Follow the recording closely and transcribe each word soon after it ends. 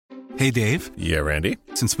Hey, Dave. Yeah, Randy?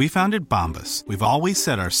 Since we founded Bombas, we've always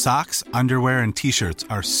said our socks, underwear, and T-shirts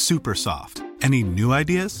are super soft. Any new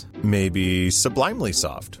ideas? Maybe sublimely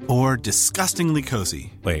soft. Or disgustingly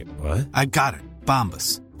cozy. Wait, what? I got it.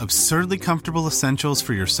 Bombas. Absurdly comfortable essentials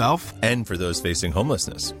for yourself and for those facing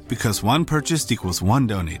homelessness. Because one purchased equals one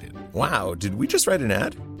donated. Wow, did we just write an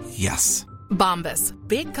ad? Yes. Bombas.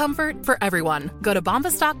 Big comfort for everyone. Go to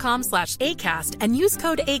bombas.com/ACAST and use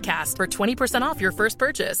code ACAST for 20% off your first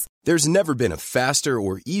purchase. There's never been a faster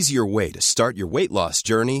or easier way to start your weight loss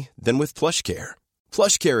journey than with PlushCare.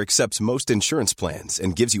 PlushCare accepts most insurance plans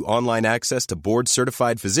and gives you online access to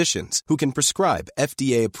board-certified physicians who can prescribe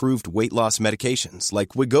FDA-approved weight loss medications like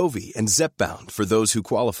Wegovy and Zepbound for those who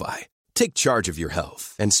qualify. Take charge of your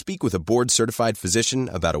health and speak with a board-certified physician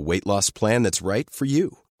about a weight loss plan that's right for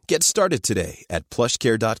you. Get started today at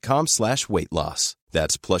plushcare.com/weight loss.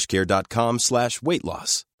 That's plushcare.com/weight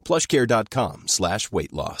loss.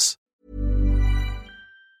 plushcare.com/weight loss.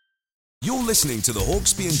 You're listening to the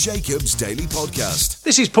Hawksby and Jacobs Daily Podcast.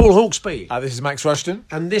 This is Paul Hawksby. This is Max Rushton.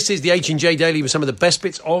 And this is the H&J Daily with some of the best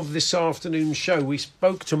bits of this afternoon's show. We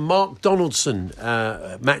spoke to Mark Donaldson,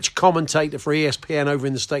 match commentator for ESPN over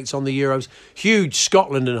in the States on the Euros. Huge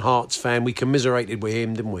Scotland and Hearts fan. We commiserated with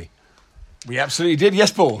him, didn't we? We absolutely did. Yes,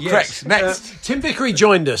 Paul. Yes. Correct. Next. Tim Vickery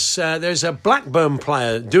joined us. There's a Blackburn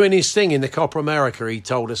player doing his thing in the Copa America. He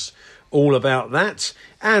told us all about that.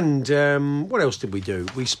 And what else did we do?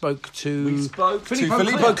 We spoke to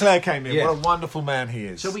Philippe Auclair came in. Yeah. What a wonderful man he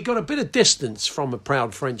is. So we got a bit of distance from a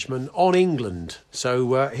proud Frenchman on England.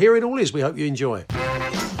 So here it all is. We hope you enjoy it.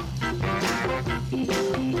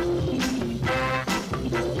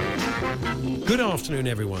 Good afternoon,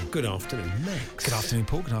 everyone. Good afternoon, Max. Good afternoon,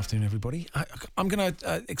 Paul. Good afternoon, everybody. I'm going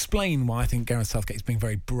to explain why I think Gareth Southgate is being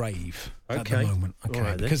very brave at the moment. Okay,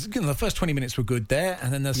 right, because the first 20 minutes were good there,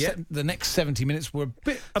 and then the next 70 minutes were a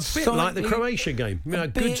bit like the Croatia game.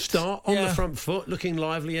 Good start on the front foot, looking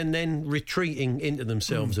lively, and then retreating into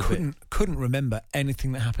themselves a bit. Couldn't remember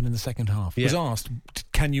anything that happened in the second half. Was asked,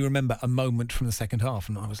 can you remember a moment from the second half?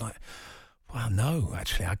 And I was like, well, no,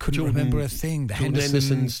 actually, I couldn't remember a thing. The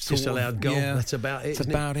Henderson's disallowed goal. That's about it. That's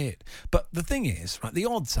about it. But the thing is, right, the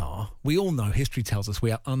odds are, we all know, history tells us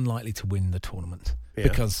we are unlikely to win the tournament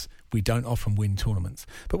because we don't often win tournaments.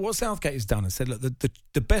 But what Southgate has done is said, look,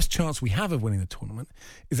 the best chance we have of winning the tournament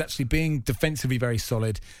is actually being defensively very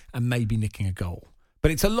solid and maybe nicking a goal. But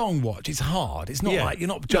it's a long watch. It's hard. It's not like you're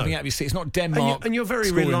not jumping out of your seat. It's not Denmark. And you're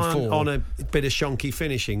very reliant on a bit of shonky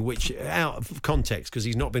finishing, which out of context, because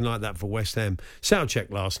he's not been like that for West Ham. Southcheck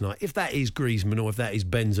last night. If that is Griezmann or if that is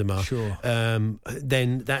Benzema,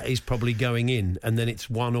 then that is probably going in, and then it's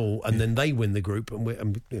 1-1, and then they win the group,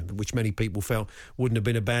 which many people felt wouldn't have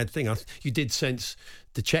been a bad thing. You did sense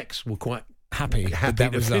the Czechs were quite happy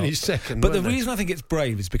to finish second. But the reason I think it's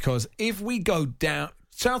brave is because if we go down,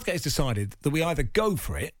 Southgate has decided that we either go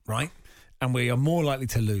for it, right, and we are more likely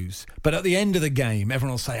to lose. But at the end of the game,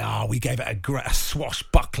 everyone will say, we gave it a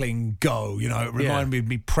swashbuckling go. You know, it reminded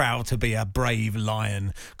me proud to be a brave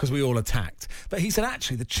lion because we all attacked. But he said,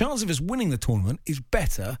 actually, the chance of us winning the tournament is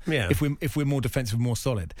better if we're more defensive, more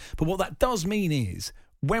solid. But what that does mean is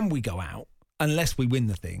when we go out, unless we win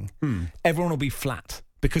the thing, everyone will be flat.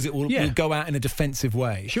 Because it will go out in a defensive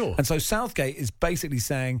way. Sure. And so Southgate is basically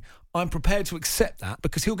saying, I'm prepared to accept that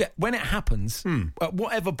because he'll get, when it happens, at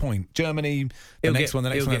whatever point, Germany, the next one,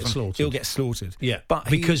 he'll get slaughtered. Yeah. But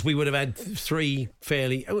because we would have had three,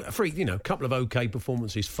 a couple of okay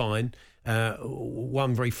performances, fine.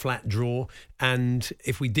 One very flat draw. And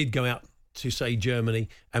if we did go out to, say, Germany,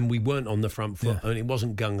 and we weren't on the front foot, and it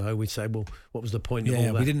wasn't gung-ho, we'd say, well, what was the point of all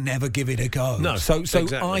that? We didn't never give it a go. No, So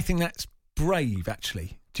exactly. I think that's brave,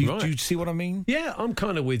 actually. Do you see what I mean? Yeah, I'm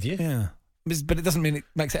kind of with you. Yeah. But it doesn't mean it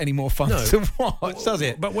makes it any more fun to watch, does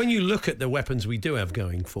it? But when you look at the weapons we do have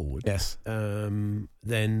going forward, then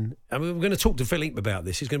we're going to talk to Philippe about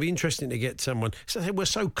this. It's going to be interesting to get someone. We're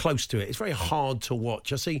so close to it. It's very hard to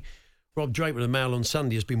watch. I see Rob Draper of the Mail on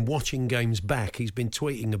Sunday has been watching games back. He's been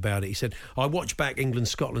tweeting about it. He said, I watched back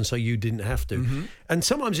England-Scotland so you didn't have to. Mm-hmm. And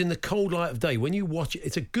sometimes in the cold light of day, when you watch it,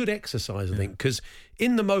 it's a good exercise, I think, because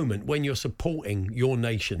in the moment when you're supporting your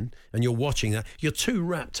nation and you're watching that, you're too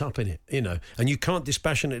wrapped up in it, and you can't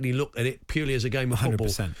dispassionately look at it purely as a game of 100%.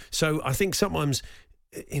 football. So I think sometimes,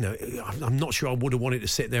 I'm not sure I would have wanted to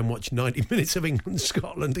sit there and watch 90 minutes of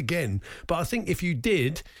England-Scotland again. But I think if you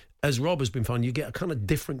did, as Rob has been fun, you get a kind of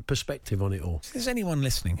different perspective on it all. Is there anyone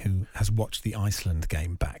listening who has watched the Iceland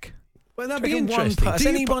game back? Well, that'd Do be you reckon one interesting. Has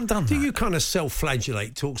anyone done Do that? you kind of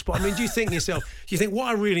self-flagellate, TalkSport? I mean, do you think what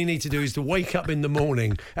I really need to do is to wake up in the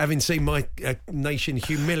morning, having seen my nation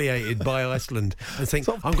humiliated by Iceland, and think,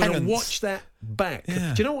 Sort of I'm going to penance. watch that back.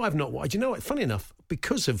 Yeah. Do you know what I've not watched? Do you know what? Funny enough,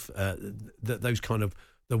 because of those kind of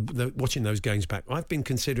watching those games back, I've been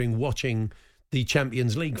considering watching the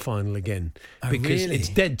Champions League final again, because really? it's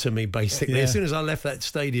dead to me, basically. Yeah. As soon as I left that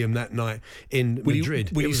stadium that night in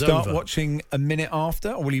Madrid, Will it you was start over. watching a minute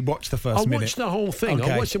after, or will you watch the first I minute? watched the whole thing. Okay.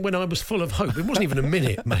 I watched it when I was full of hope. It wasn't even a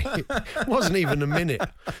minute, mate. It wasn't even a minute.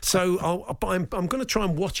 So I'm going to try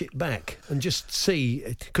and watch it back and just see,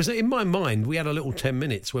 because in my mind we had a little 10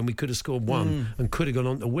 minutes when we could have scored one and could have gone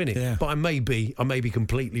on to win it. Yeah. But I may be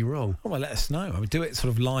completely wrong. Oh, well, let us know. I would do it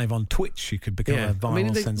sort of live on Twitch. You could become a viral I mean,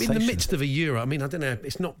 in sensation. the midst of a Euro, I mean, I don't know.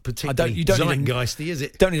 It's not particularly you don't need zeitgeisty, is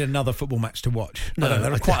it? Don't need another football match to watch. No,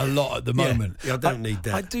 There are I quite a don't. lot at the Yeah, moment. I don't need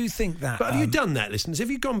that. I do think that. But have you done that, listeners?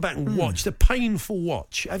 Have you gone back and watched a painful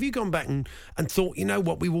watch? Have you gone back and thought, you know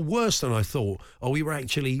what, we were worse than I thought, or we were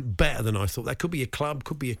actually better than I thought? That could be a club,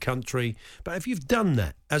 could be a country. But if you've done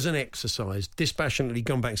that as an exercise, dispassionately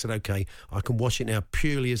gone back and said, OK, I can watch it now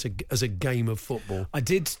purely as a game of football. I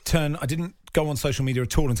didn't go on social media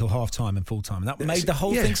at all until half-time and full-time. And that made the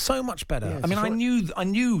whole Yeah. thing so much better. Yeah, I mean, it's I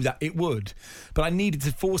knew that it would, but I needed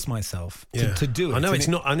to force myself to do it. I know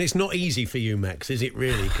And it's not easy for you, Max, is it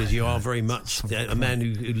really? Because you are very much a man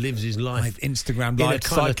who lives his life. I've Instagram in a live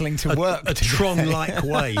kind of cycling to work. a Tron-like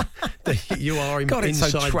way. That you are God, it's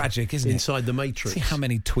inside, so tragic, isn't it? inside the Matrix. See how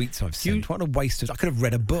many tweets I've sent. What a waste of... I could have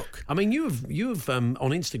read a book. I mean, you have on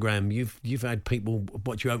Instagram. You've had people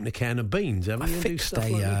watch you open a can of beans, haven't you? and do stuff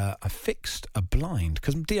like that? I fixed a blind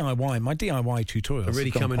because my DIY tutorials Are really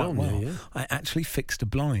have gone coming quite on well. now, yeah? I actually fixed a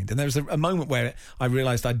blind, and there was a moment where I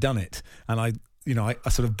realised I'd done it, and I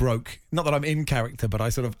sort of broke. Not that I'm in character, but I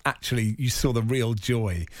sort of actually, you saw the real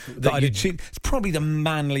joy that I'd achieved. It's probably the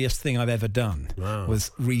manliest thing I've ever done. Wow. Was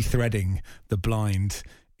rethreading the blind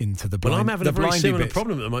into the blind. Well, I'm having the a very blindy similar bit.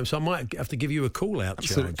 problem at the moment, so I might have to give you a call-out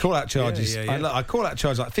So charge. call out charges. Yeah. I call out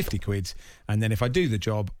charge like 50 quid, and then if I do the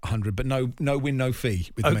job, 100, but no win, no fee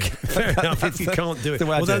with me. Okay, fair enough. If you can't do it, the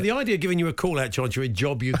way I do although it. the idea of giving you a call-out charge for a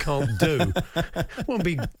job you can't do won't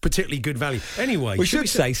be particularly good value. Anyway, We should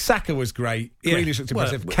say Saka was great. Yeah. Grealish looked Well,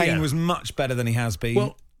 impressive. Kane yeah. was much better than he has been.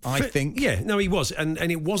 Well, I think. Yeah, no, he was, and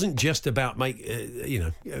it wasn't just about he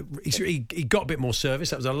got a bit more service.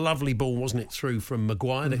 That was a lovely ball, wasn't it, through from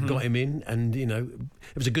Maguire that got him in, and it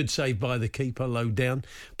was a good save by the keeper, low down.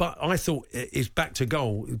 But I thought his back to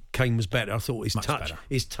goal, Kane was better. I thought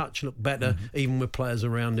his touch looked better, even with players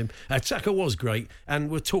around him. Saka was great, and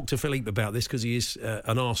we'll talk to Philippe about this because he is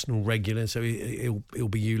an Arsenal regular, so he'll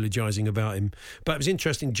be eulogising about him. But it was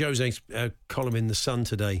interesting. Jose's column in the Sun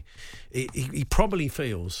today. He probably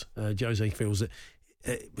feels. Jose feels that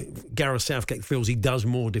Gareth Southgate feels he does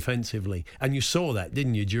more defensively, and you saw that,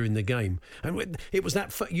 didn't you, during the game? And it was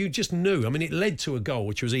that you just knew. I mean, it led to a goal,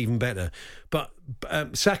 which was even better. But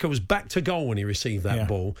Saka was back to goal when he received that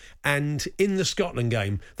ball, and in the Scotland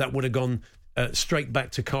game, that would have gone straight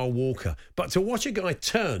back to Kyle Walker. But to watch a guy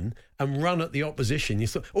turn and run at the opposition, you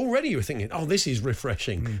were thinking, oh, this is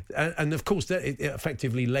refreshing. And of course, that it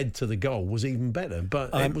effectively led to the goal was even better.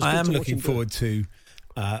 But it was I good am to watch looking him do it. forward to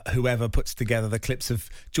whoever puts together the clips of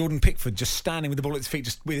Jordan Pickford just standing with the ball at his feet,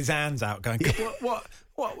 just with his hands out, going, What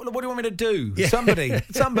do you want me to do? Yeah. Somebody,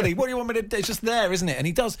 what do you want me to do? It's just there, isn't it? And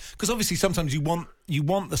he does, because obviously sometimes you want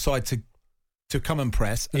the side to come and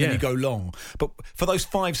press, and then you go long. But for those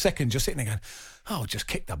 5 seconds, you're sitting there going, oh, just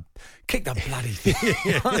kick the bloody thing.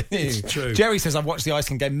 It's true. Jerry says I've watched the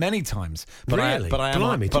Iceland game many times, but Really? I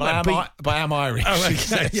am Irish. Oh, he okay.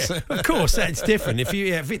 says. Yeah. Of course, that's different. If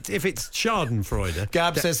it's Schadenfreude.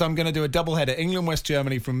 Gab says I'm going to do a double-header, England-West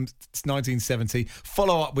Germany from 1970,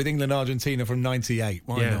 follow up with England-Argentina from 98.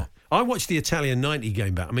 Why not? I watched the Italian 90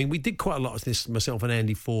 game back. I mean, we did quite a lot of this, myself and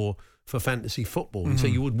Andy, for fantasy football. And so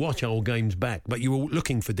you would watch old games back, but you were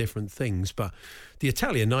looking for different things. But the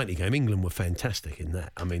Italian 90 game, England were fantastic in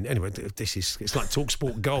that. I mean, anyway, it's like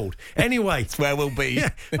TalkSport Gold. Anyway. That's where we'll be. Yeah.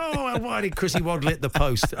 Oh, why did Chrissy Waddle hit the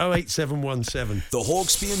post? 08717. The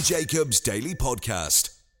Hawksby and Jacobs Daily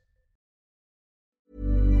Podcast.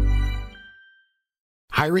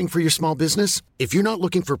 Hiring for your small business? If you're not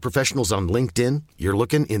looking for professionals on LinkedIn, you're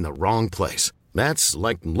looking in the wrong place. That's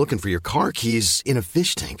like looking for your car keys in a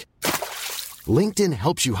fish tank. LinkedIn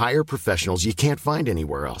helps you hire professionals you can't find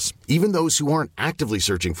anywhere else, even those who aren't actively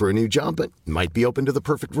searching for a new job but might be open to the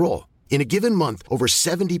perfect role. In a given month, over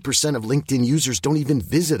 70% of LinkedIn users don't even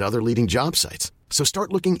visit other leading job sites. So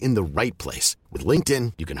start looking in the right place. With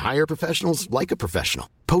LinkedIn, you can hire professionals like a professional.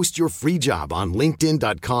 Post your free job on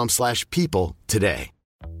linkedin.com/people today.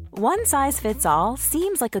 One size fits all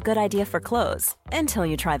seems like a good idea for clothes until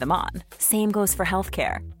you try them on. Same goes for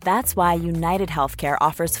healthcare. That's why United Healthcare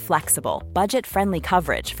offers flexible, budget-friendly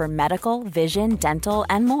coverage for medical, vision, dental,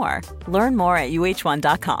 and more. Learn more at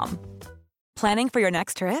uh1.com. Planning for your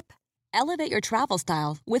next trip? Elevate your travel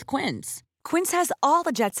style with Quince. Quince has all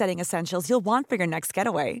the jet-setting essentials you'll want for your next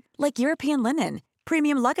getaway, like European linen,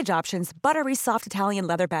 premium luggage options, buttery soft Italian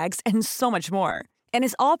leather bags, and so much more. And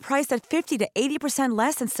is all priced at 50 to 80%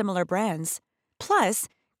 less than similar brands. Plus,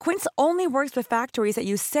 Quince only works with factories that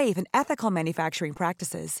use safe and ethical manufacturing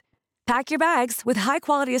practices. Pack your bags with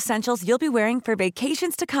high-quality essentials you'll be wearing for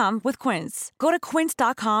vacations to come with Quince. Go to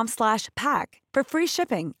quince.com/pack for free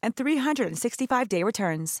shipping and 365-day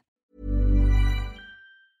returns.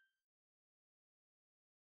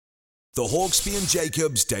 The Hawksby and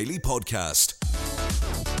Jacobs Daily Podcast.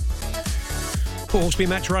 Paul Hawksby,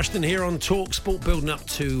 Matt Rushton here on Talk Sport, building up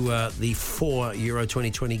to the 4 Euro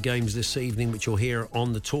 2020 games this evening, which you'll hear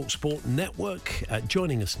on the Talk Sport network.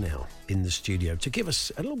 Joining us now in the studio to give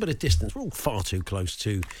us a little bit of distance. We're all far too close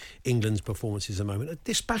to England's performances at the moment. A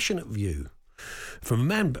dispassionate view from a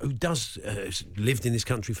man who does lived in this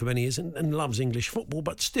country for many years and loves English football,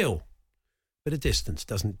 but still, a bit of distance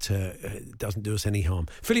doesn't do us any harm.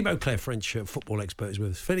 Philippe Auclair, French football expert, is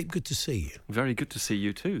with us. Philippe, good to see you. Very good to see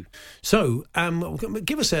you too. So,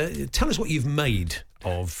 tell us what you've made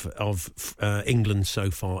of England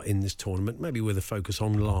so far in this tournament, maybe with a focus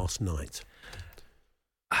on last night.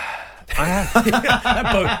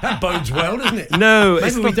 That bodes well, doesn't it? No, maybe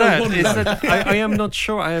it's we not don't that. want It's that I am not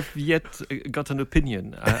sure I have yet got an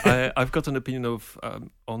opinion. I've got an opinion of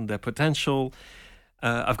on their potential.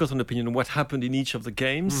 I've got an opinion on what happened in each of the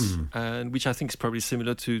games, and which I think is probably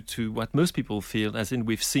similar to what most people feel, as in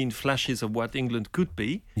we've seen flashes of what England could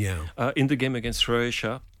be in the game against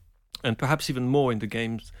Croatia, and perhaps even more in the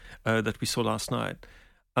games that we saw last night.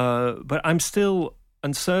 But I'm still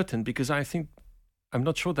uncertain because I'm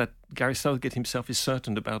not sure that Gareth Southgate himself is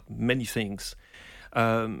certain about many things.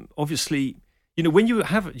 Obviously, when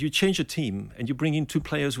you change a team and you bring in two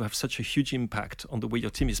players who have such a huge impact on the way your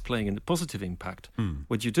team is playing and the positive impact,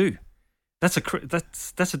 what do you do? That's a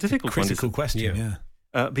difficult critical question.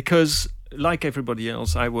 Because like everybody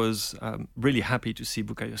else, I was really happy to see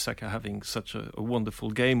Bukayo Saka having such a wonderful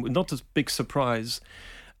game. Not a big surprise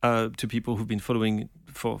to people who've been following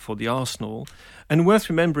for the Arsenal. And worth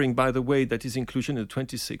remembering, by the way, that his inclusion in the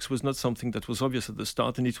 26 was not something that was obvious at the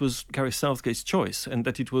start, and it was Gareth Southgate's choice, and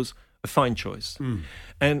that it was a fine choice.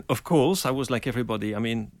 And of course, I was like everybody. I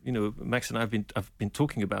mean, Max and I have been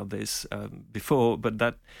talking about this before, but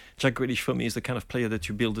that Jack Grealish for me is the kind of player that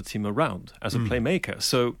you build a team around as a playmaker.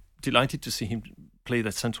 So delighted to see him play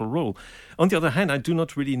that central role. On the other hand, I do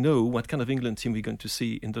not really know what kind of England team we're going to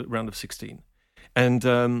see in the round of 16.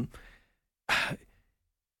 And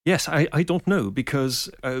yes, I don't know, because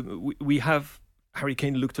we have Harry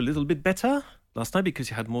Kane looked a little bit better last night because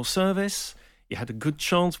he had more service. He had a good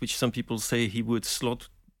chance, which some people say he would slot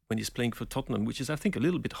when he's playing for Tottenham, which is, I think, a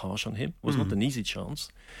little bit harsh on him. It was not an easy chance.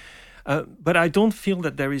 But I don't feel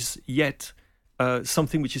that there is yet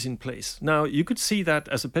something which is in place. Now, you could see that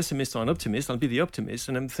as a pessimist or an optimist. I'll be the optimist.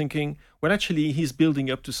 And I'm thinking, well, actually, he's building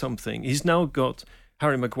up to something. He's now got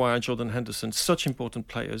Harry Maguire, Jordan Henderson, such important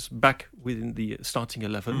players back within the starting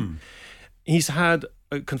 11. He's had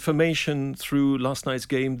a confirmation through last night's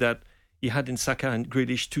game that he had in Saka and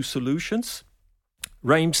Grealish two solutions.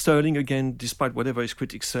 Raheem Sterling, again, despite whatever his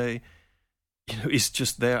critics say, is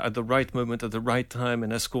just there at the right moment, at the right time,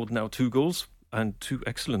 and has scored now 2 goals, and 2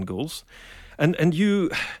 excellent goals. And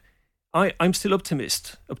I'm still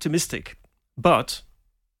optimistic. But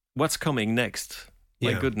what's coming next?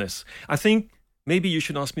 My goodness. I think maybe you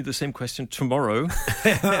should ask me the same question tomorrow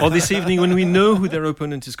or this evening when we know who their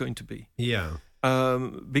opponent is going to be. Yeah.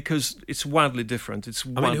 Because it's wildly different.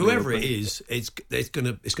 Whoever it is, it's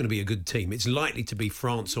going to be a good team. It's likely to be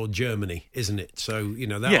France or Germany, isn't it? So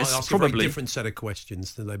that asks probably a very different set of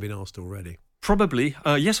questions than they've been asked already. Probably,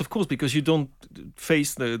 yes, of course, because you don't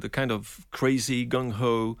face the kind of crazy gung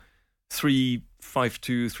ho 3-5-2,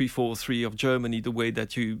 3-4-3 of Germany the way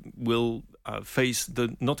that you will face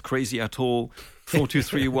the not crazy at all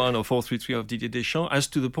 4-2-3-1 or 4-3-3 of Didier Deschamps. As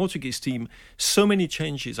to the Portuguese team, so many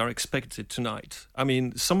changes are expected tonight. I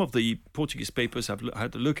mean, some of the Portuguese papers I've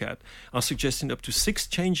had a look at are suggesting up to 6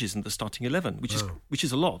 changes in the starting 11, which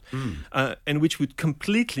is a lot, and which would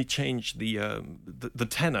completely change the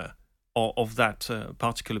tenor of that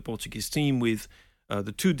particular Portuguese team, with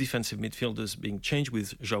the 2 defensive midfielders being changed,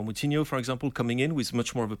 with João Moutinho, for example, coming in with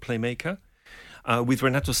much more of a playmaker. With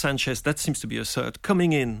Renato Sanchez, that seems to be a cert,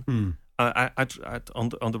 coming in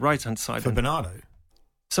on the right-hand side. For Bernardo?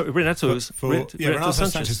 So Renato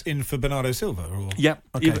Sanchez in for Bernardo Silva? Or? Yeah,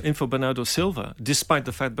 okay. In for Bernardo Silva, despite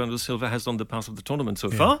the fact Bernardo Silva has done the pass of the tournament so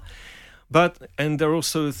far. And they're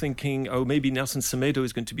also thinking, maybe Nelson Semedo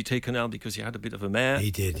is going to be taken out because he had a bit of a mare. He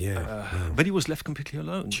did, but he was left completely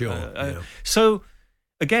alone. Sure. So,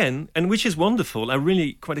 again, and which is wonderful, I'm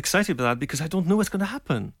really quite excited about that because I don't know what's going to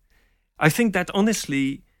happen. I think that,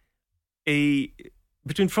 honestly,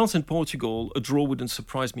 between France and Portugal, a draw wouldn't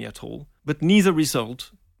surprise me at all. But neither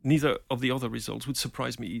of the other results would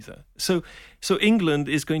surprise me either. So England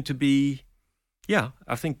is going to be,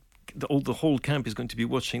 I think the whole camp is going to be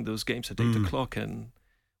watching those games at 8 o'clock and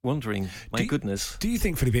wondering, goodness. Do you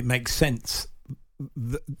think, Philippe, it makes sense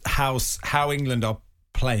how England are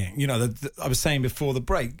playing? You know, I was saying before the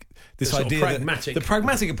break, this idea that the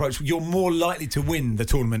pragmatic approach, you're more likely to win the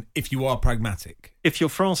tournament if you are pragmatic. If you're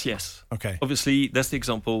France, yes. Okay. Obviously, that's the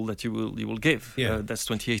example that you will give. Yeah. That's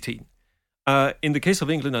 2018. In the case of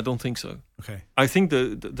England, I don't think so. Okay. I think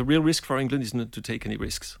the real risk for England is not to take any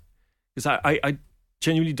risks. Because I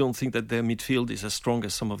genuinely don't think that their midfield is as strong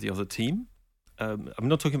as some of the other team. I'm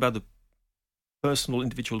not talking about the personal,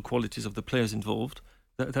 individual qualities of the players involved.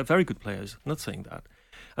 They're very good players. I'm not saying that.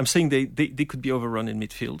 I'm saying they could be overrun in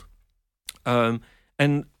midfield.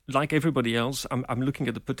 And like everybody else, I'm looking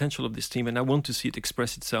at the potential of this team, and I want to see it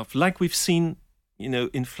express itself, like we've seen,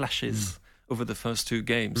 in flashes over the first two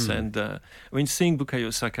games. And seeing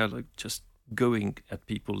Bukayo Saka just going at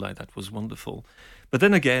people like that was wonderful. But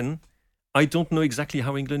then again, I don't know exactly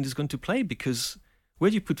how England is going to play, because where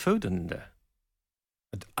do you put Foden in there?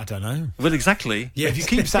 I don't know. Well, exactly. Yeah, if you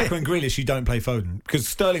keep Saka and Grealish, you don't play Foden, because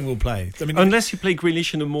Sterling will play. I mean, unless you play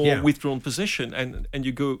Grealish in a more withdrawn position and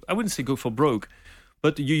you go, I wouldn't say go for broke,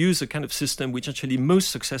 but you use a kind of system which actually most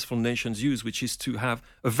successful nations use, which is to have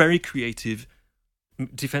a very creative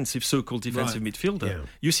so-called defensive midfielder. Yeah.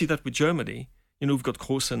 You see that with Germany. We've got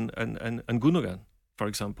Kroos and Gundogan, for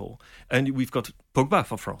example, and we've got Pogba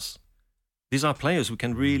for France. These are players who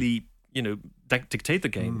can really, dictate the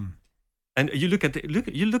game. And you look at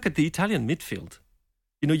the Italian midfield.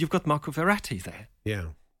 You've got Marco Verratti there,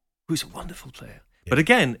 who's a wonderful player. Yeah. But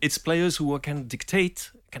again, it's players who can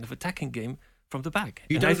dictate kind of attacking game from the back.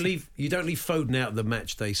 You don't leave Foden out of the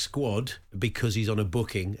match day squad because he's on a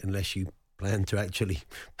booking, unless you plan to actually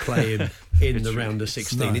play him in the round of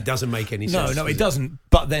 16. No. It doesn't make any sense. No, it doesn't.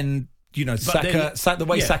 But then Saka, the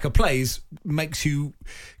way Saka plays makes you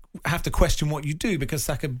have to question what you do, because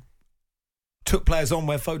Saka took players on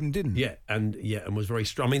where Foden didn't. And was very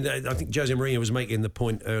strong. I mean, I think Jose Mourinho was making the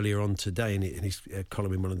point earlier on today in his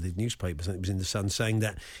column in one of the newspapers, I think it was in The Sun, saying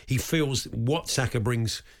that he feels what Saka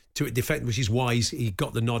brings to it defence, which is why he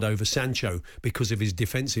got the nod over Sancho, because of his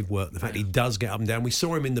defensive work. The fact he does get up and down. We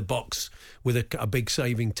saw him in the box with a big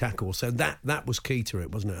saving tackle. So that was key to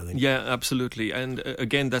it, wasn't it, I think? Yeah, absolutely. And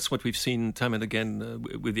again, that's what we've seen time and again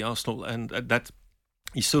with the Arsenal. And that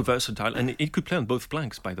he's so versatile. And it could play on both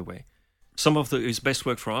flanks, by the way. Some of his best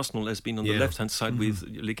work for Arsenal has been on the left-hand side with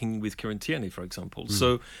linking with Kieran Tierney, for example.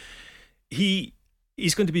 So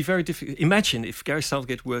he's going to be very difficult. Imagine if Gareth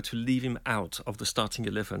Southgate were to leave him out of the starting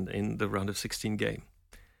 11 in the round of 16 game.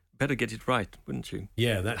 Better get it right, wouldn't you?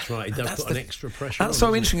 Yeah, that's right. It does put an extra pressure on. That's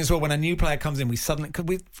so interesting as well. When a new player comes in, we've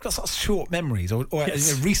got such short memories, or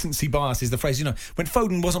recency bias is the phrase. When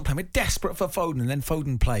Foden wasn't playing, we're desperate for Foden, and then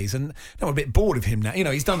Foden plays, and we're a bit bored of him now.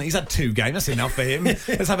 He's had 2 games. That's enough for him.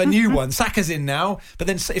 Let's have a new one. Saka's in now, but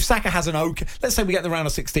then if Saka has let's say we get the round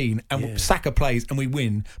of 16 and Saka plays and we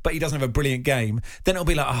win, but he doesn't have a brilliant game, then it'll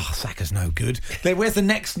be like, Saka's no good. Where's the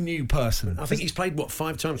next new person? I think he's played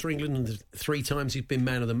 5 times for England, and 3 times he's been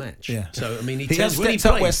man of the match. Yeah. So I mean, he has stepped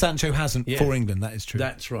up where Sancho hasn't for England. That is true.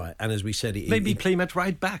 That's right. And as we said, maybe play him at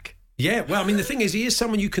right back. Yeah. Well, I mean, the thing is, he is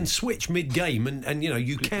someone you can switch mid-game, and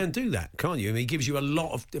you can do that, can't you? I mean, he gives you a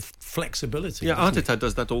lot of flexibility. Yeah, Arteta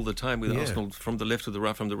does that all the time with Arsenal, from the left to the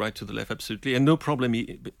right, from the right to the left, absolutely, and no problem.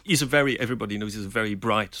 Everybody knows he's a very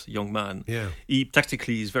bright young man. Yeah.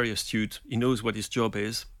 Tactically, he's very astute. He knows what his job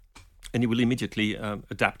is. And he will immediately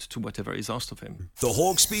adapt to whatever is asked of him. The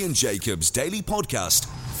Hawksbee and Jacobs Daily Podcast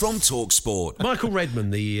from TalkSport. Michael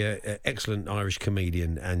Redman, the excellent Irish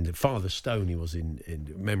comedian, and Father Stone, he was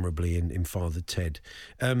memorably in Father Ted,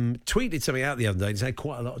 tweeted something out the other day that's had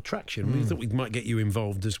quite a lot of traction. We thought we might get you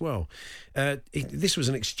involved as well. This was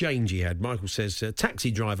an exchange he had. Michael says,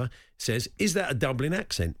 taxi driver says, "Is that a Dublin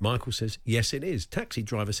accent?" Michael says, "Yes, it is." Taxi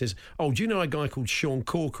driver says, "Oh, do you know a guy called Sean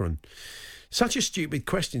Corcoran?" "Such a stupid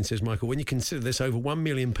question," says Michael, "when you consider there's over 1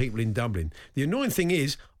 million people in Dublin. The annoying thing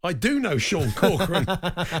is, I do know Sean Corcoran.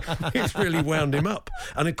 It's really wound him up.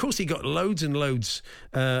 And, of course, he got loads and loads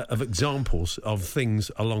of examples of things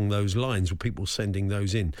along those lines with people sending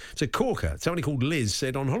those in. So Corker, somebody called Liz,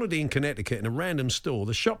 said, on holiday in Connecticut in a random store,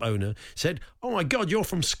 the shop owner said, "Oh, my God, you're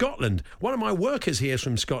from Scotland. One of my workers here is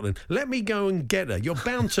from Scotland. Let me go and get her. You're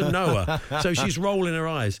bound to know her." So she's rolling her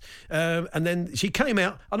eyes. And then she came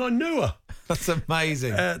out and I knew her. That's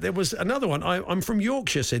amazing. There was another one. I'm from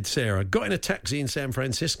Yorkshire, said Sarah. Got in a taxi in San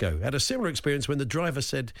Francisco. Had a similar experience when the driver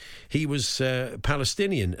said he was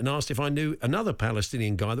Palestinian and asked if I knew another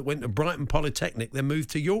Palestinian guy that went to Brighton Polytechnic, then moved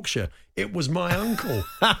to Yorkshire. It was my uncle.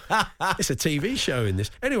 It's a TV show in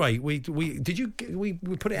this. Anyway, we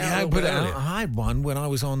put it out. Yeah, I put it out. I had one when I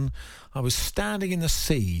was standing in the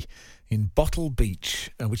sea in Bottle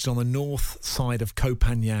Beach, which is on the north side of Koh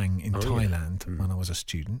Phangan in Thailand, when I was a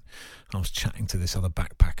student. I was chatting to this other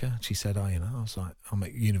backpacker. She said, I was like, I'm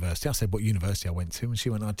at university. I said, what university I went to? And she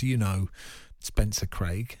went, do you know Spencer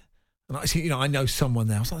Craig? And I said, I know someone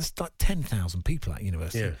there. I was like, there's like 10,000 people at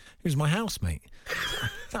university. Yeah. He was my housemate.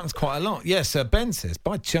 That was quite a lot. Yes, Ben says,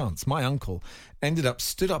 by chance, my uncle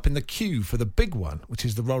stood up in the queue for the big one, which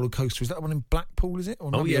is the roller coaster. Is that one in Blackpool, is it?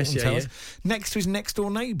 Or yes, yeah. Next to his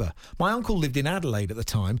next-door neighbour. My uncle lived in Adelaide at the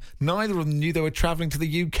time. Neither of them knew they were travelling to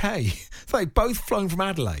the UK. So they'd both flown from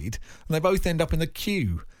Adelaide, and they both end up in the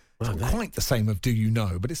queue. It's not quite the same of do you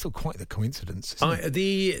know, but it's still quite the coincidence.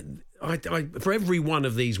 For every one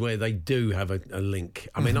of these where they do have a link,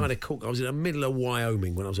 I mean, I had a cook. I was in the middle of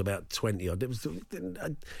Wyoming when I was about 20 odd. It was,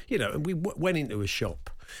 and we went into a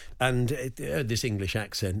shop and it heard this English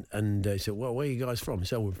accent, and he said, "Well, where are you guys from?" I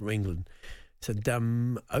said, "We're from England." I said,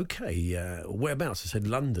 "Okay, whereabouts?" I said,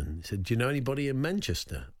 "London." He said, "Do you know anybody in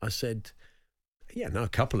Manchester?" I said, "Yeah, I know a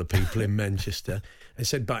couple of people in Manchester." I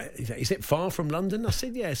said, "But is it far from London?" I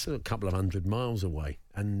said, "Yeah, it's a couple of 100 miles away."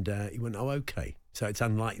 And he went, "Oh, okay. So it's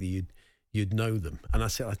unlikely you'd know them." And I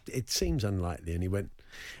said, "It seems unlikely." And he went,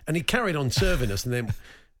 and he carried on serving us.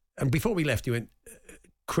 And before we left, he went,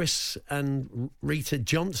 "Chris and Rita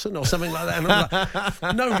Johnson," or something like that. And I'm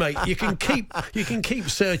like, "No, mate, you can keep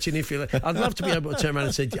searching if you like." I'd love to be able to turn around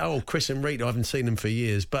and say, "Oh, Chris and Rita, I haven't seen them for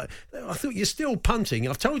years." But I thought, you're still punting.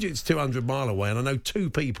 I've told you it's 200 mile away, and I know two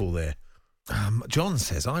people there. John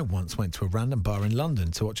says, I once went to a random bar in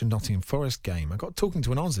London to watch a Nottingham Forest game. I got talking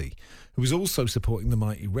to an Aussie who was also supporting the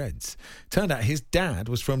mighty Reds. Turned out his dad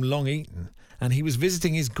was from Long Eaton, and he was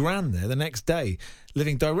visiting his gran there the next day,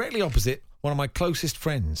 living directly opposite one of my closest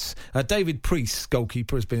friends. David Priest,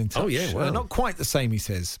 goalkeeper, has been in touch. Oh, yeah, wow. Not quite the same, he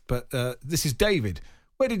says, but this is David.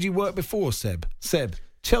 Where did you work before, Seb? Seb,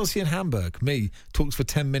 Chelsea and Hamburg. Me, talks for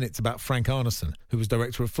 10 minutes about Frank Arneson, who was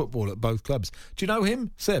director of football at both clubs. Do you know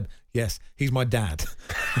him? Seb, yes, he's my dad.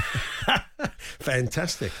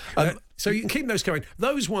 Fantastic. So you can keep those going.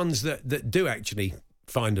 Those ones that do actually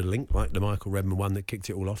find a link, like the Michael Redman one that kicked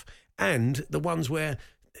it all off, and the ones where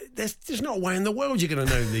there's not a way in the world you're going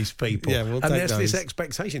to know these people. Yeah, we'll and take there's those. this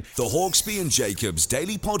expectation. The Hawksbee and Jacobs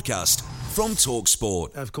Daily Podcast from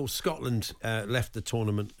TalkSport. Of course, Scotland left the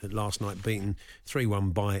tournament last night, beaten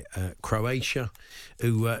 3-1 by Croatia,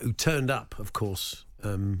 who turned up, of course.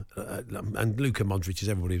 And Luka Modric, as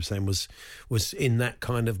everybody was saying, was in that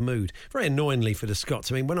kind of mood. Very annoyingly for the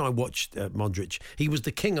Scots. I mean, when I watched Modric, he was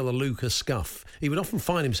the king of the Luka scuff. He would often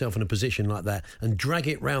find himself in a position like that and drag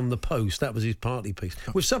it round the post. That was his party piece.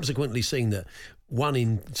 We've subsequently seen that 1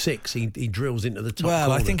 in 6 he drills into the top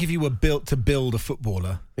corner. I think if you were built to build a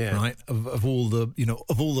footballer, right, of all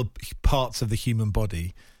the parts of the human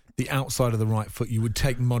body, the outside of the right foot, you would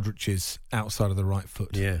take Modric's outside of the right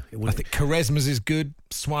foot. Yeah. I think Quaresma's is good,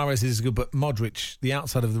 Suarez is good, but Modric, the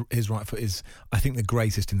outside of his right foot is, I think, the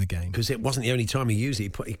greatest in the game. Because it wasn't the only time he used it. He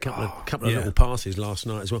put a couple of little passes last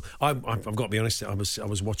night as well. I've got to be honest, I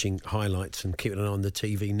was watching highlights and keeping an eye on the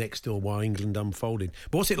TV next door while England unfolded.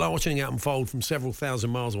 But what's it like watching it unfold from several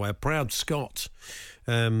thousand miles away? A proud Scot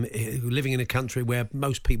living in a country where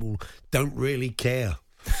most people don't really care.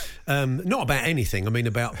 Not about anything, I mean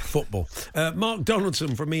about football. Mark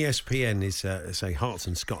Donaldson from ESPN is a Hearts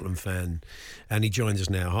and Scotland fan, and he joins us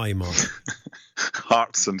now. Hi, Mark.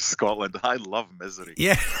 Hearts and Scotland, I love misery.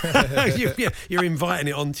 Yeah, you're inviting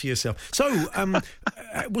it onto yourself. So,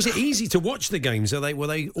 was it easy to watch the games? Were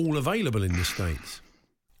they all available in the States?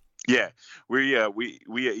 Yeah, we at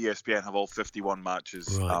ESPN have all 51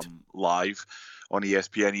 matches live on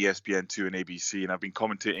ESPN, ESPN2 and ABC, and I've been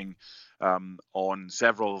commentating on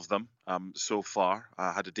several of them so far.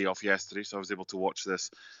 I had a day off yesterday, so I was able to watch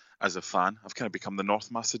this as a fan. I've kind of become the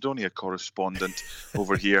North Macedonia correspondent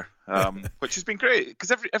over here, which has been great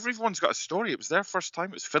because everyone's got a story. It was their first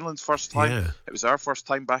time. It was Finland's first time. Yeah. It was our first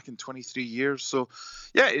time back in 23 years. So,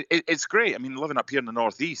 yeah, it's great. I mean, living up here in the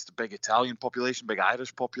Northeast, big Italian population, big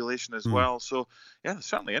Irish population as well. So, yeah, there's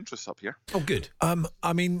certainly interest up here. Oh, good.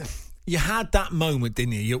 I mean, you had that moment,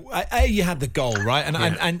 didn't you? You had the goal, right? And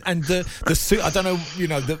the I don't know,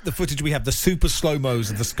 the footage we have, the super slow-mos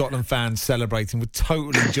of the Scotland fans celebrating were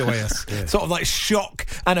totally joyous. Sort of like shock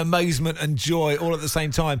and amazement and joy all at the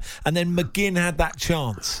same time. And then McGinn had that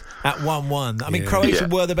chance at 1-1. I mean, Croatia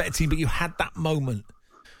were the better team, but you had that moment.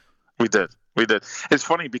 We did. It's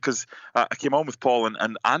funny because I came on with Paul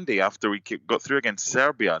and Andy after we got through against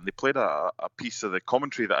Serbia, and they played a piece of the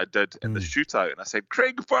commentary that I did in the shootout, and I said,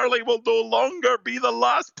 Craig Burley will no longer be the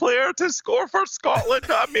last player to score for Scotland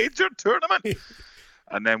at a major tournament.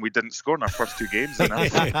 And then we didn't score in our first 2 games.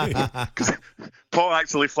 Because Paul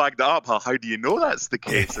actually flagged it up. How do you know that's the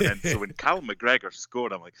case? And then so when Callum McGregor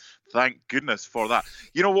scored, I'm like, thank goodness for that.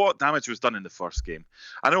 You know what? Damage was done in the first game.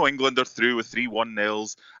 I know England are through with 3-1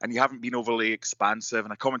 nils, and you haven't been overly expansive.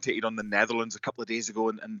 And I commentated on the Netherlands a couple of days ago,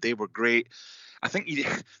 and they were great. I think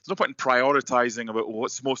there's no point in prioritising about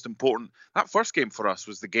what's most important. That first game for us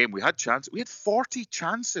was the game. We had 40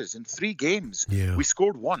 chances in 3 games. Yeah. We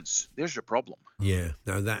scored once. There's your problem. Yeah,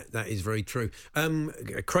 no, that is very true.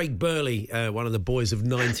 Craig Burley, one of the boys of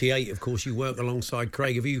 '98, of course, you work alongside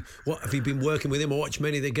Craig. Have you been working with him or watched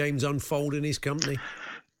many of the games unfold in his company?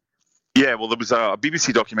 Yeah, well, there was a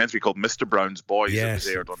BBC documentary called Mr. Brown's Boys that was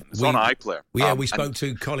aired on. It's on iPlayer. We spoke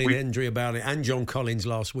to Colin Hendry about it and John Collins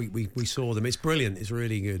last week. We saw them. It's brilliant. It's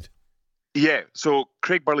really good. Yeah, so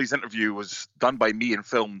Craig Burley's interview was done by me and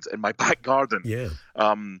filmed in my back garden. Yeah.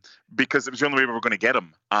 Because it was the only way we were going to get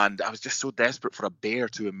him. And I was just so desperate for a bear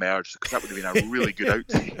to emerge because that would have been a really good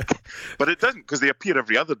outtake. But it didn't because they appear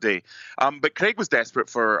every other day. But Craig was desperate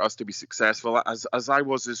for us to be successful, as I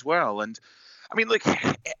was as well. And I mean, like,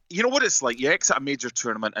 you know what it's like? You exit a major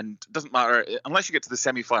tournament and it doesn't matter, unless you get to the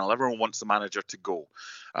semi-final, everyone wants the manager to go.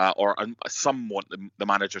 Or some want the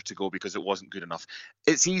manager to go because it wasn't good enough.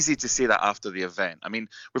 It's easy to say that after the event. I mean,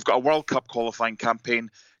 we've got a World Cup qualifying campaign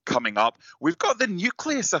coming up. We've got the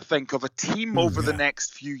nucleus, I think, of a team over the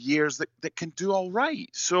next few years that can do all right.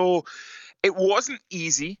 So it wasn't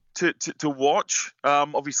easy to watch.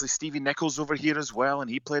 Obviously, Stevie Nicholls over here as well, and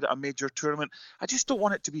he played at a major tournament. I just don't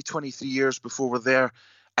want it to be 23 years before we're there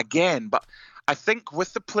again. But I think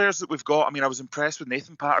with the players that we've got, I mean, I was impressed with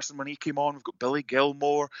Nathan Patterson when he came on. We've got Billy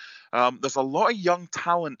Gilmore. There's a lot of young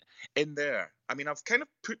talent in there. I mean, I've kind of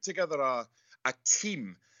put together a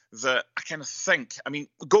team that I kind of think, I mean,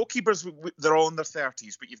 goalkeepers, they're all in their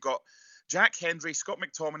 30s, but you've got Jack Hendry, Scott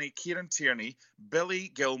McTominay, Kieran Tierney,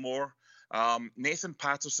 Billy Gilmore, Nathan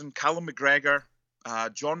Patterson, Callum McGregor,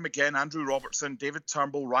 John McGinn, Andrew Robertson, David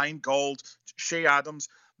Turnbull, Ryan Gauld, Shea Adams.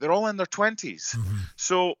 They're all in their 20s. Mm-hmm.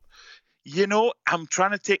 So, you know, I'm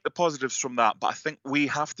trying to take the positives from that, but I think we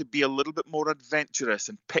have to be a little bit more adventurous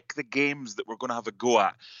and pick the games that we're going to have a go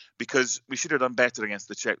at, because we should have done better against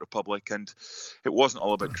the Czech Republic, and it wasn't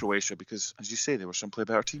all about Croatia because, as you say, they were simply a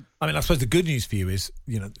better team. I mean, I suppose the good news for you is,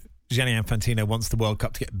 you know, Gianni Infantino wants the World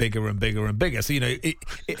Cup to get bigger and bigger and bigger. So, you know,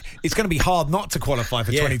 it's going to be hard not to qualify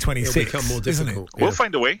for 2026. It'll become more difficult. Yeah. We'll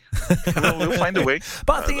find a way. We'll find a way.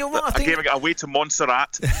 But I think you're right. I gave a way to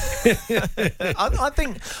Montserrat. I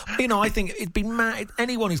think it'd be mad.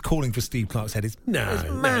 Anyone who's calling for Steve Clarke's head is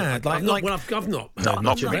mad. I've not heard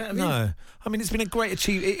much of it. No. I mean, it's been a great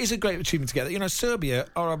achievement. It is a great achievement together. You know, Serbia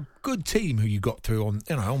are a good team who you got through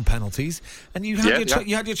on penalties, and you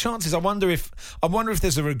had your chances. I wonder if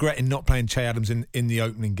there's a regret in not playing Che Adams in the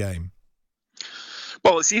opening game.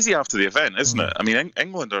 Well, it's easy after the event, isn't it? I mean,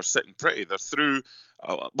 England are sitting pretty. They're through.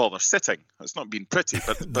 They're sitting. It's not been pretty,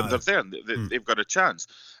 but No. they're there. And they've got a chance.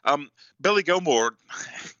 Billy Gilmore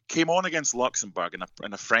came on against Luxembourg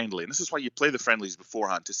in a friendly, and this is why you play the friendlies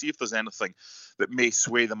beforehand to see if there's anything that may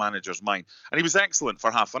sway the manager's mind. And he was excellent for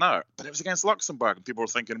half an hour, but it was against Luxembourg, and people were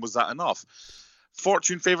thinking, was that enough?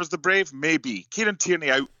 Fortune favours the brave? Maybe. Kieran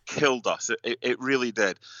Tierney out killed us. It really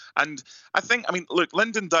did. And I think, I mean, look,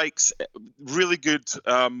 Lyndon Dykes, really good.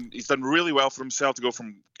 He's done really well for himself to go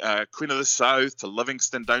from Queen of the South to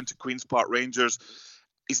Livingston down to Queen's Park Rangers.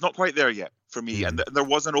 He's not quite there yet for me. And there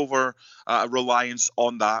wasn't over reliance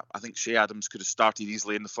on that. I think Shea Adams could have started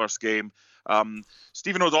easily in the first game.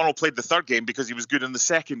 Stephen O'Donnell played the third game because he was good in the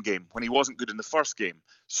second game when he wasn't good in the first game.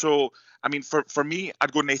 So, I mean, for me,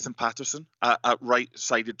 I'd go Nathan Patterson at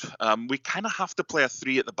right-sided. We kind of have to play a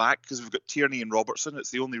 3 at the back because we've got Tierney and Robertson.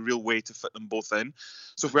 It's the only real way to fit them both in.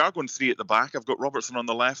 So if we are going 3 at the back, I've got Robertson on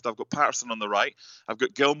the left, I've got Patterson on the right, I've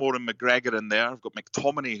got Gilmore and McGregor in there, I've got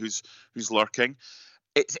McTominay who's lurking.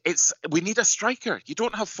 We need a striker. You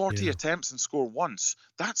don't have 40 attempts and score once.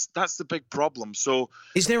 That's the big problem. So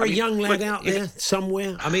is there a young lad out there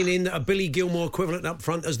somewhere? I mean, in a Billy Gilmore equivalent up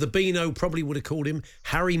front, as the Beano probably would have called him,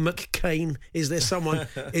 Harry McCain. Is there someone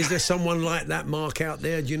like that, Mark, out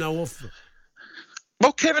there? Do you know of?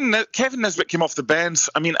 Well, Kevin Nisbet came off the bench.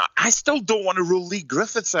 I mean, I still don't want to rule Lee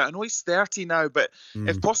Griffiths out. I know he's 30 now, but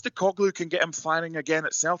if Postecoglou can get him firing again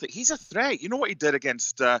at Celtic, he's a threat. You know what he did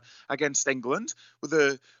against England with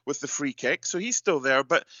the free kick, so he's still there.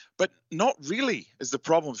 But not really is the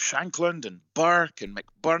problem with Shankland and Burke and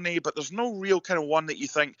McBurney. But there's no real kind of one that you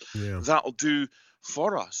think that'll do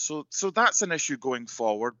for us. So that's an issue going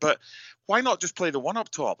forward. But why not just play the one up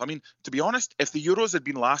top? I mean, to be honest, if the Euros had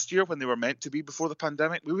been last year when they were meant to be before the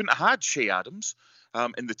pandemic, we wouldn't have had Shea Adams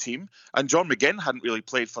in the team. And John McGinn hadn't really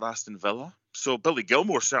played for Aston Villa. So Billy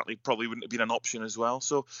Gilmore certainly probably wouldn't have been an option as well.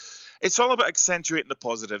 So it's all about accentuating the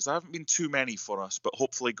positives. There haven't been too many for us, but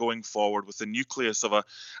hopefully going forward with the nucleus of a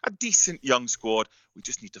decent young squad, we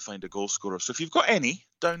just need to find a goal scorer. So if you've got any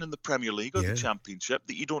down in the Premier League or the Championship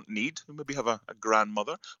that you don't need, and maybe have a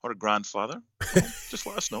grandmother or a grandfather, well, just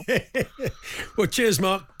let us know. Well, cheers,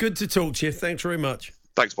 Mark. Good to talk to you. Thanks very much.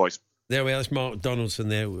 Thanks, boys. There we are. That's Mark Donaldson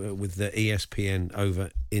there with the ESPN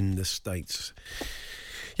over in the States.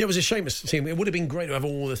 Yeah, it was a shame to see him. It would have been great to have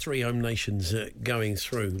all the 3 home nations going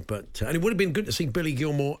through, but and it would have been good to see Billy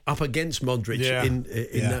Gilmore up against Modric in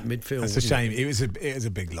that midfield. It's a shame. It was a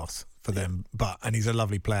big loss for them, and he's a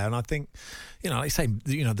lovely player. And I think, like you say,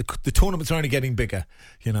 the tournaments are only getting bigger.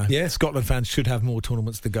 Scotland fans should have more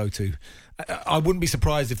tournaments to go to. I wouldn't be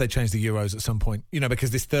surprised if they change the Euros at some point.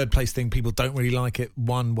 Because this third place thing, people don't really like it.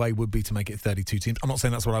 One way would be to make it 32 teams. I'm not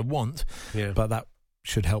saying that's what I want, but that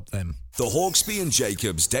should help them. The Hawksbee and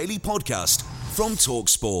Jacobs Daily Podcast from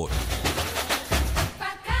TalkSport.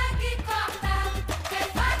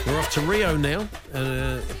 We're off to Rio now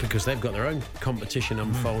because they've got their own competition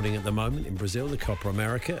unfolding at the moment in Brazil, the Copa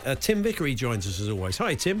America. Tim Vickery joins us as always.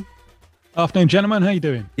 Hi, Tim. Afternoon, gentlemen. How you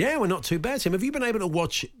doing? Yeah, we're not too bad, Tim. Have you been able to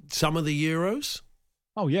watch some of the Euros?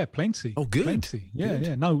 Oh yeah, plenty. Oh, good. Plenty. Yeah, good.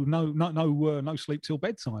 yeah. No sleep till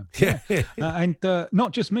bedtime. Yeah, and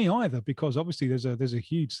not just me either, because obviously there's a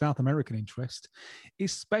huge South American interest,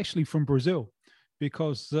 especially from Brazil,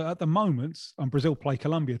 because at the moment, Brazil play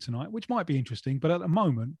Colombia tonight, which might be interesting. But at the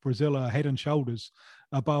moment, Brazil are head and shoulders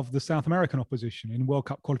above the South American opposition in World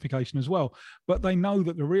Cup qualification as well. But they know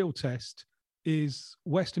that the real test is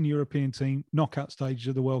Western European team knockout stages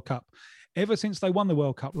of the World Cup. Ever since they won the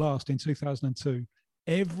World Cup last in 2002.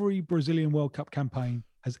 Every Brazilian World Cup campaign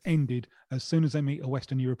has ended as soon as they meet a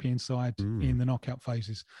Western European side in the knockout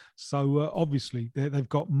phases. So obviously they've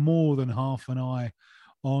got more than half an eye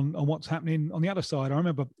on what's happening on the other side. I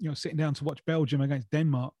remember sitting down to watch Belgium against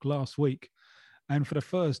Denmark last week, and for the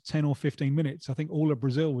first 10 or 15 minutes, I think all of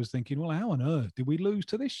Brazil was thinking, well, how on earth did we lose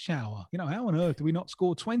to this shower? How on earth did we not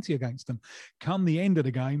score 20 against them? Come the end of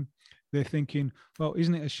the game, they're thinking, well,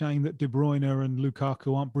 isn't it a shame that De Bruyne and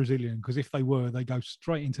Lukaku aren't Brazilian? Because if they were, they go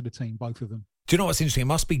straight into the team, both of them. Do you know what's interesting? It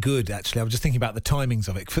must be good, actually. I was just thinking about the timings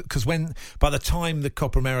of it. Because by the time the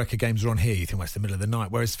Copa America games are on here, you think, well, it's the middle of the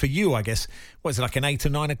night. Whereas for you, I guess, what is it, like an 8 or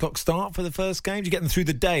 9 o'clock start for the first games? You get them through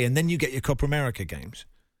the day and then you get your Copa America games.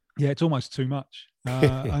 Yeah, it's almost too much.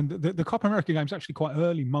 And the Copa America game's actually quite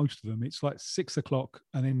early, most of them. It's like 6 o'clock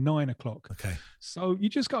and then 9 o'clock. Okay. So you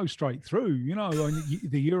just go straight through,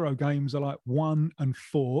 the Euro games are like 1 and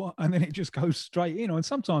 4, and then it just goes straight in. And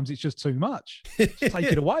sometimes it's just too much. Just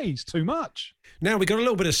take it away. It's too much. Now, we've got a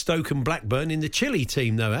little bit of Stoke and Blackburn in the Chile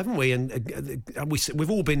team, though, haven't we? And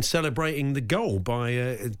we've all been celebrating the goal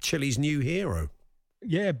by Chile's new hero.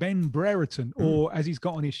 Yeah, Ben Brereton, or as he's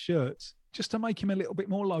got on his shirts, just to make him a little bit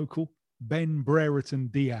more local, Ben Brereton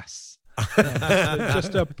Diaz.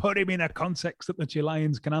 Just to put him in a context that the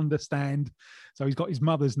Chileans can understand. So he's got his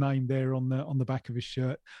mother's name there on the back of his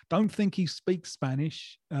shirt. Don't think he speaks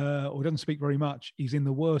Spanish or doesn't speak very much. He's in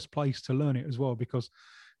the worst place to learn it as well, because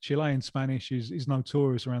Chilean Spanish is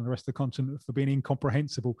notorious around the rest of the continent for being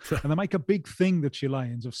incomprehensible. And they make a big thing, the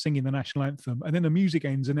Chileans, of singing the national anthem. And then the music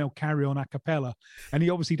ends and they'll carry on a cappella. And he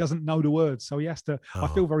obviously doesn't know the words. So he has to, I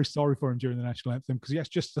feel very sorry for him during the national anthem because he has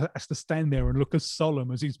to stand there and look as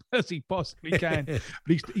solemn as he possibly can.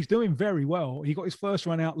 But he's doing very well. He got his first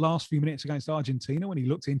run out last few minutes against Argentina when he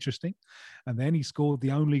looked interesting. And then he scored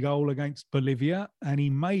the only goal against Bolivia. And he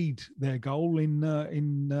made their goal in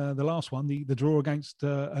the last one, the draw against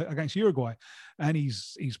Uruguay, and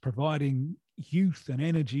he's providing youth and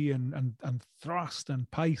energy and thrust and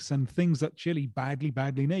pace and things that Chile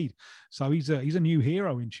badly need. So he's a new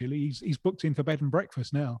hero in Chile. He's booked in for bed and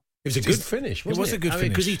breakfast now. It was a good finish, wasn't it? It was a good finish.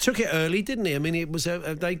 Because he took it early, didn't he? I mean, it was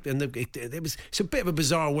it's a bit of a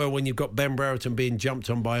bizarre world when you've got Ben Brereton being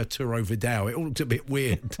jumped on by Arturo Vidal. It all looked a bit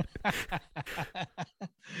weird.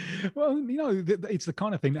 Well, it's the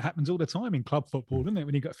kind of thing that happens all the time in club football, isn't it?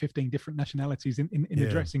 When you've got 15 different nationalities in the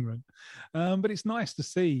dressing room. But it's nice to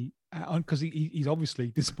see, because he's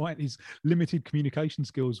obviously, despite his limited communication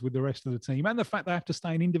skills with the rest of the team and the fact they have to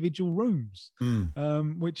stay in individual rooms,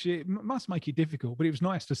 which it must make it difficult. But it was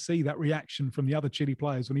nice to see that reaction from the other Chile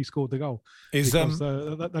players when he scored the goal. Because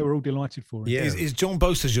they were all delighted for him. Yeah. Is John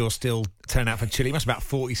Bostajor still turning out for Chile? He must be about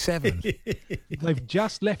 47. They've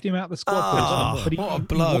just left him out the squad. But what a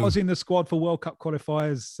blow. He was in the squad for World Cup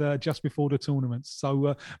qualifiers just before the tournament.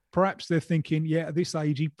 So perhaps they're thinking, at this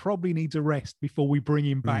age, he probably needs a rest before we bring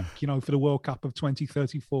him back, for the World Cup of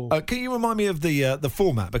 2034. Can you remind me of the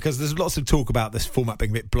format? Because there's lots of talk about this format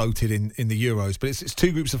being a bit bloated in the Euros, but it's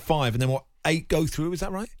 2 groups of 5 and then 8 go through, is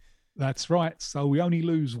that right? That's right. So we only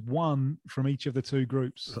lose 1 from each of the 2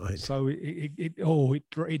 groups. Right. So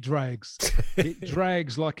it drags. It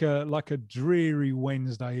drags like a dreary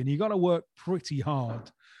Wednesday, and you got to work pretty hard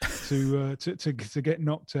to get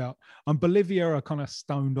knocked out. And Bolivia are kind of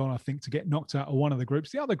stoned on, I think, to get knocked out of one of the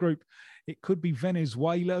groups. The other group, it could be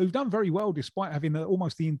Venezuela, who've done very well despite having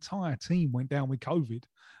almost the entire team went down with COVID.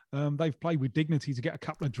 They've played with dignity to get a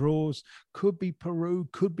couple of draws. Could be Peru,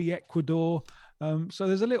 could be Ecuador. So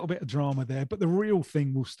there's a little bit of drama there, but the real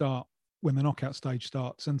thing will start when the knockout stage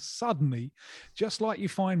starts. And suddenly, just like you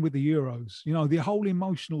find with the Euros, the whole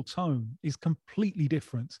emotional tone is completely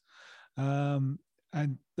different.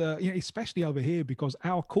 Especially over here, because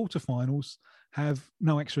our quarterfinals have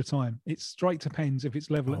no extra time. It's straight to pens if it's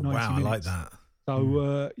level at 90 minutes. Wow, I like that.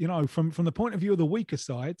 So, from the point of view of the weaker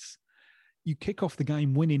sides, you kick off the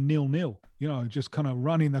game winning 0-0, just kind of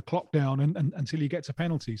running the clock down and until you get to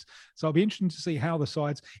penalties. So it'll be interesting to see how the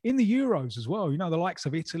sides in the Euros as well, the likes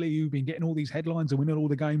of Italy, who've been getting all these headlines and winning all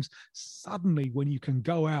the games. Suddenly, when you can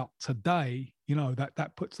go out today,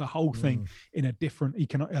 that puts the whole thing in a different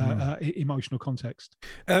emotional context.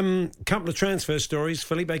 Couple of transfer stories.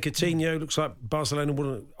 Felipe Coutinho, looks like Barcelona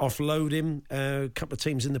want to offload him. A couple of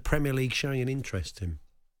teams in the Premier League showing an interest in him.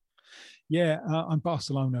 Yeah, and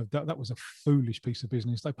Barcelona, that was a foolish piece of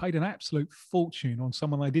business. They paid an absolute fortune on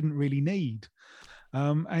someone they didn't really need.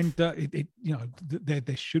 There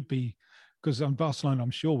should be, because Barcelona,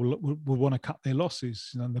 I'm sure, will want to cut their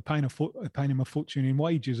losses. And they're paying him a fortune in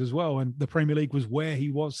wages as well. And the Premier League was where he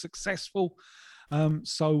was successful.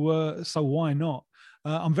 So why not?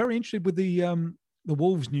 I'm very interested with the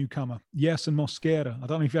Wolves newcomer, Yerson Mosquera. I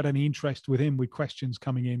don't know if you had any interest with him, with questions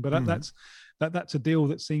coming in, but that's a deal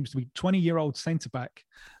that seems to be 20-year-old centre-back.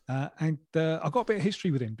 And I've got a bit of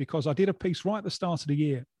history with him because I did a piece right at the start of the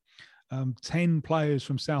year, 10 players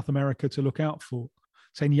from South America to look out for,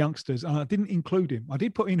 10 youngsters. And I didn't include him. I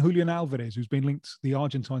did put in Julian Alvarez, who's been linked, the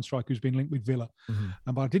Argentine striker who's been linked with Villa.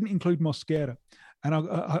 But I didn't include Mosquera. And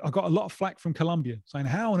I got a lot of flack from Colombia saying,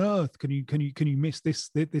 how on earth can you miss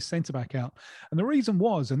this centre-back out? And the reason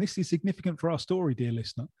was, and this is significant for our story, dear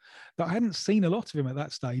listener, that I hadn't seen a lot of him at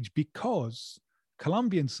that stage because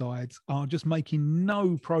Colombian sides are just making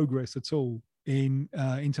no progress at all in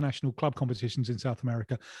international club competitions in South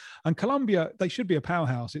America. And Colombia, they should be a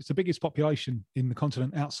powerhouse. It's the biggest population in the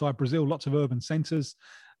continent outside Brazil, lots of urban centres.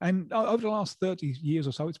 And over the last 30 years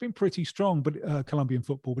or so, it's been pretty strong, but Colombian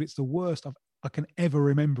football, but it's the worst I can ever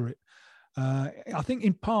remember it. I think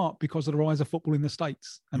in part because of the rise of football in the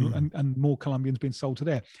States and more Colombians being sold to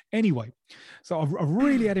there. Anyway, so I've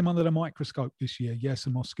really had him under the microscope this year,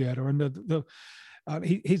 Yerson Mosquera. And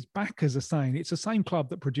his backers are saying it's the same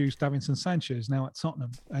club that produced Davinson Sanchez now at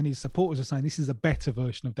Tottenham, and his supporters are saying this is a better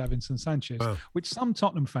version of Davinson Sanchez, which some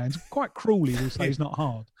Tottenham fans quite cruelly will say is not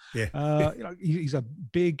hard. He's a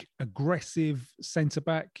big, aggressive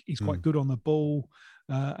centre-back. He's quite good on the ball.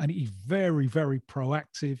 And he's very, very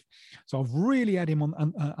proactive. So I've really had him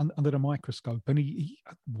under the microscope. And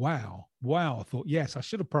wow. I thought, yes, I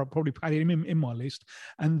should have probably had him in my list.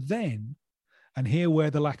 And then And here where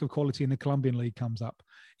the lack of quality in the Colombian league comes up.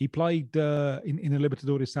 He played in the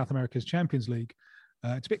Libertadores South America's Champions League.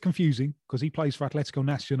 It's a bit confusing because he plays for Atlético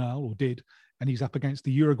Nacional, or did, and he's up against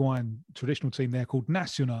the Uruguayan traditional team there called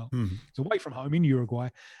Nacional. It's away from home in Uruguay.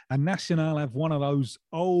 And Nacional have one of those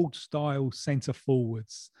old-style centre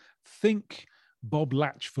forwards. Think Bob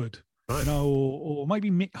Latchford, you know, or maybe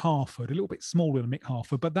Mick Harford, a little bit smaller than Mick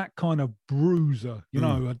Harford, but that kind of bruiser, you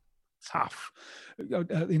know, tough.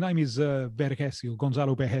 The name is Vergesio,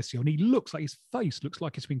 Gonzalo Vergesio, and he looks like his face looks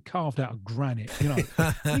like it's been carved out of granite. You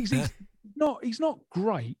know, he's not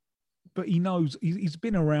great, but he knows he's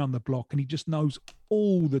been around the block and he just knows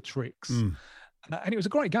all the tricks. And it was a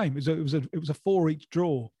great game. It was a 4-each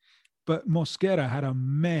draw. But Mosquera had a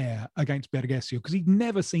mare against Vergesio because he'd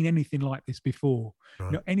never seen anything like this before. Right.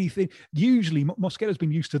 You know, anything. Usually, Mosquera's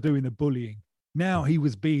been used to doing the bullying. Now he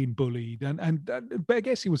was being bullied, and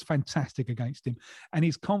Vergesio was fantastic against him, and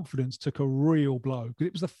his confidence took a real blow because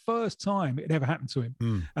it was the first time it ever happened to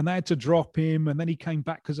him, and they had to drop him, and then he came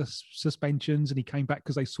back because of suspensions, and he came back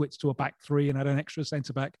because they switched to a back three and had an extra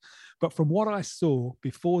centre back. But from what I saw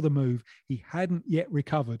before the move, he hadn't yet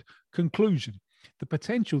recovered. Conclusion: the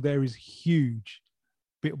potential there is huge.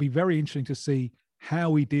 But it'll be very interesting to see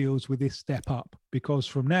how he deals with this step up, because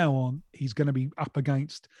from now on, he's going to be up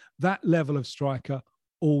against that level of striker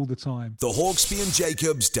all the time. The Hawksby and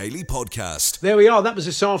Jacobs Daily Podcast. There we are. That was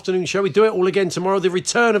this afternoon show. We do it all again tomorrow. The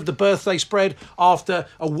return of the birthday spread after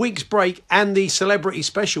a week's break and the celebrity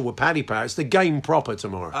special with Paddy Power. It's the game proper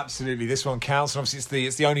tomorrow. Absolutely. This one counts. And obviously,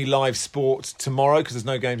 it's the only live sport tomorrow because there's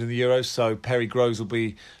no games in the Euros. So Perry Groves will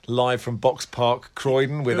be live from Box Park,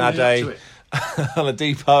 Croydon, with Ade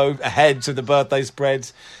Oladipo ahead to the birthday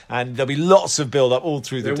spreads, and there'll be lots of build-up all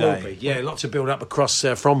through the day. There will be, yeah, lots of build-up across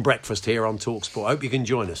from breakfast here on TalkSport. I hope you can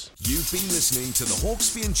join us. You've been listening to the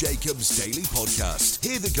Hawksby and Jacobs Daily Podcast.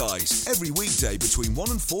 Hear the guys every weekday between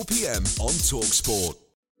 1 and 4 p.m. on TalkSport.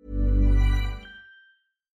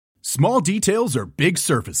 Small details are big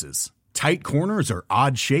surfaces. Tight corners are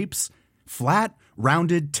odd shapes. Flat,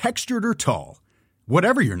 rounded, textured, or tall.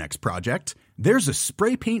 Whatever your next project, there's a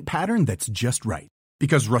spray paint pattern that's just right.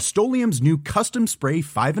 Because Rust-Oleum's new Custom Spray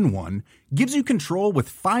 5-in-1 gives you control with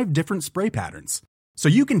 5 different spray patterns. So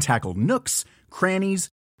you can tackle nooks, crannies,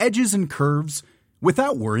 edges, and curves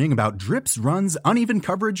without worrying about drips, runs, uneven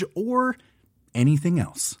coverage, or anything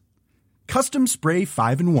else. Custom Spray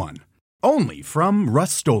 5-in-1. Only from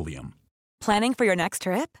Rust-Oleum. Planning for your next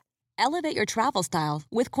trip? Elevate your travel style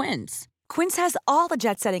with Quince. Quince has all the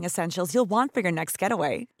jet-setting essentials you'll want for your next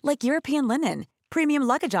getaway, like European linen, premium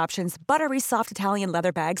luggage options, buttery soft Italian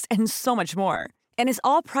leather bags, and so much more. And is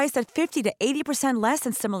all priced at 50 to 80% less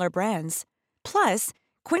than similar brands. Plus,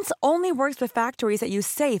 Quince only works with factories that use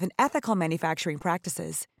safe and ethical manufacturing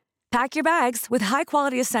practices. Pack your bags with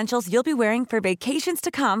high-quality essentials you'll be wearing for vacations to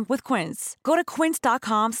come with Quince. Go to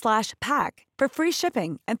quince.com/pack for free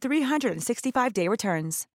shipping and 365-day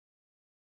returns.